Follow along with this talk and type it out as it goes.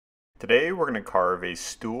Today we're going to carve a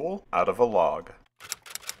stool out of a log.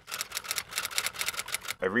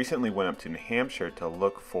 I recently went up to New Hampshire to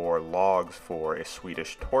look for logs for a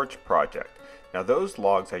Swedish torch project. Now those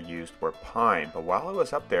logs I used were pine, but while I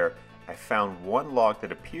was up there I found one log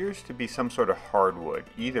that appears to be some sort of hardwood,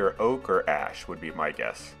 either oak or ash would be my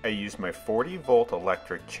guess. I used my 40-volt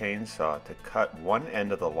electric chainsaw to cut one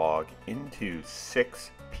end of the log into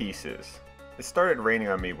 6 pieces. It started raining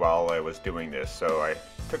on me while I was doing this, so I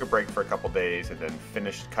took a break for a couple days and then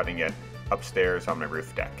finished cutting it upstairs on my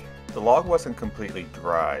roof deck. The log wasn't completely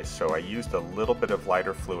dry, so I used a little bit of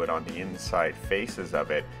lighter fluid on the inside faces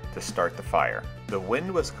of it to start the fire. The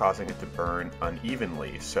wind was causing it to burn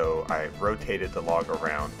unevenly, so I rotated the log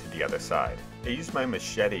around to the other side. I used my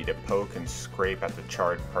machete to poke and scrape at the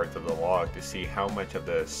charred parts of the log to see how much of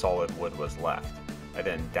the solid wood was left. I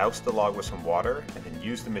then doused the log with some water and then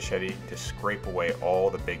used the machete to scrape away all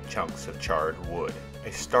the big chunks of charred wood.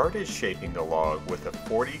 I started shaping the log with a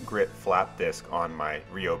 40 grit flap disc on my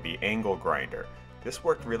Ryobi angle grinder. This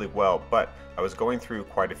worked really well, but I was going through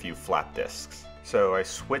quite a few flap discs. So I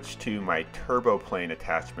switched to my turbo plane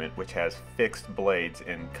attachment, which has fixed blades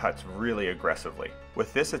and cuts really aggressively.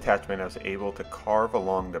 With this attachment I was able to carve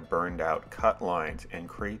along the burned out cut lines and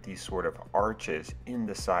create these sort of arches in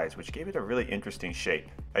the sides, which gave it a really interesting shape.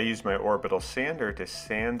 I used my orbital sander to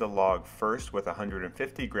sand the log first with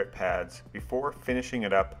 150 grit pads before finishing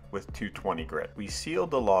it up with 220 grit. We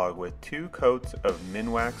sealed the log with 2 coats of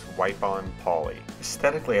Minwax wipe-on poly.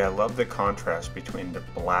 Aesthetically, I love the contrast between the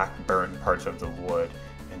black burned parts of the wood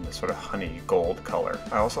and the sort of honey gold color.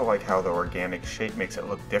 I also like how the organic shape makes it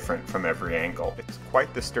look different from every angle. It's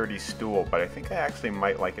quite the sturdy stool, but I think I actually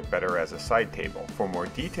might like it better as a side table. For more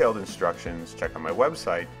detailed instructions, check out my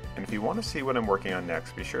website, and if you want to see what I'm working on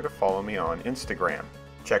next, be sure to follow me on Instagram.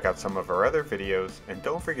 Check out some of our other videos, and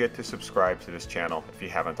don't forget to subscribe to this channel if you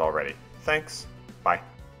haven't already. Thanks, bye.